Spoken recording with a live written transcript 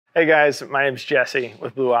Hey guys, my name's Jesse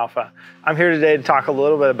with Blue Alpha. I'm here today to talk a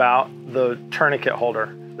little bit about the tourniquet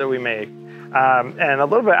holder that we made and a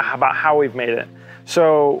little bit about how we've made it.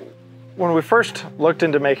 So when we first looked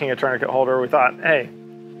into making a tourniquet holder, we thought, hey,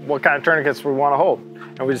 what kind of tourniquets we want to hold?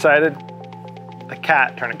 And we decided a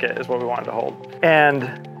CAT tourniquet is what we wanted to hold. And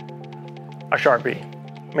a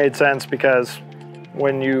Sharpie made sense because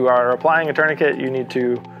when you are applying a tourniquet, you need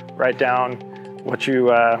to write down what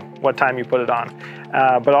time you put it on.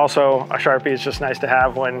 But also a Sharpie is just nice to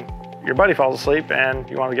have when your buddy falls asleep and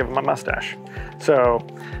you want to give him a mustache. So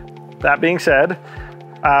that being said,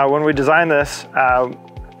 when we designed this,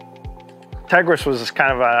 Tegris was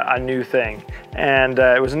kind of a new thing, and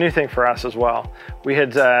it was a new thing for us as well. We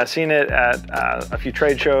had seen it at a few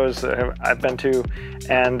trade shows that I've been to,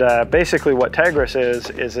 and basically what Tegris is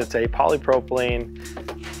it's a polypropylene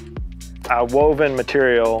woven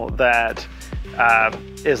material that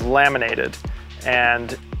is laminated,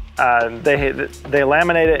 and they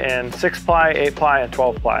laminate it in 6-ply, 8-ply, and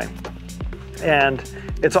 12-ply. And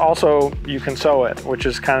it's also, you can sew it, which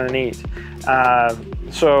is kind of neat.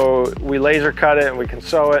 So we laser cut it and we can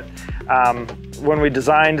sew it. When we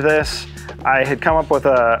designed this, I had come up with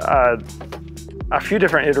a few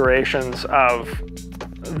different iterations of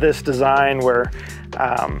this design where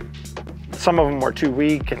some of them were too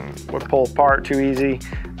weak and would pull apart too easy.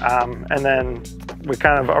 And then we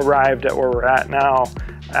kind of arrived at where we're at now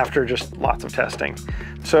after just lots of testing.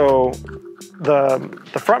 So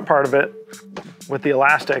the front part of it with the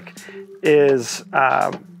elastic is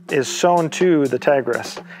sewn to the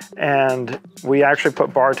Tegris, and we actually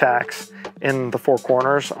put bar tacks in the 4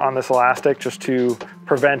 corners on this elastic just to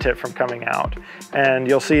prevent it from coming out. And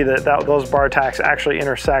you'll see that those bar tacks actually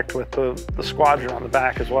intersect with the Squadron on the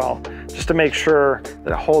back as well, just to make sure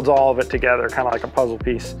that it holds all of it together, kind of like a puzzle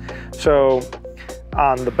piece. So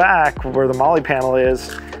on the back, where the MOLLE panel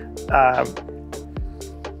is,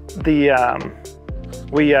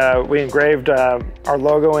 we engraved our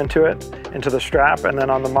logo into the strap, and then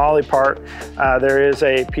on the MOLLE part, there is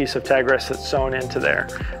a piece of Tegris that's sewn into there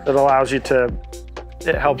that allows you to,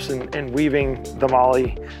 it helps in weaving the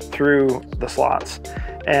MOLLE through the slots.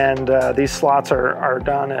 And these slots are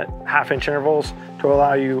done at 1/2-inch intervals to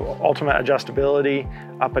allow you ultimate adjustability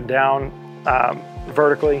up and down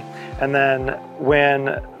vertically. And then when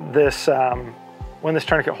this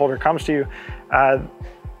tourniquet holder comes to you,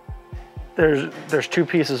 there's 2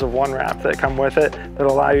 pieces of one wrap that come with it that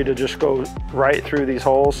allow you to just go right through these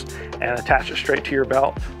holes and attach it straight to your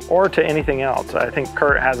belt or to anything else. I think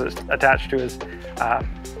Kurt has it attached to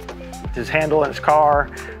his handle in his car.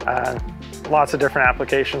 Lots of different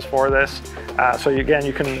applications for this. So again,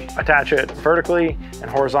 you can attach it vertically and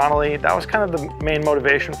horizontally. That was kind of the main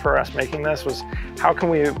motivation for us making this, was how can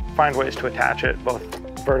we find ways to attach it both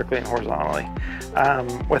vertically and horizontally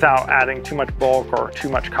without adding too much bulk or too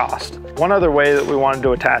much cost. One other way that we wanted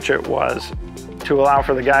to attach it was to allow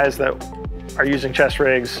for the guys that are using chest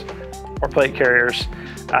rigs or plate carriers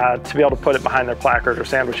to be able to put it behind their placard or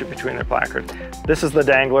sandwich it between their placard. This is the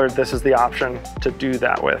Dangler. This is the option to do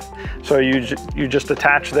that with. So you just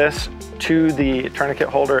attach this to the tourniquet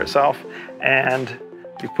holder itself, and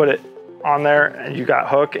you put it on there, and you got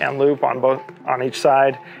hook and loop on each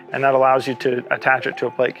side, and that allows you to attach it to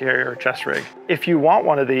a plate carrier or chest rig. If you want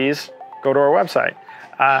one of these, go to our website.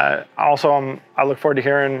 Also, I look forward to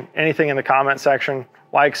hearing anything in the comment section.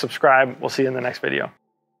 Like, subscribe. We'll see you in the next video.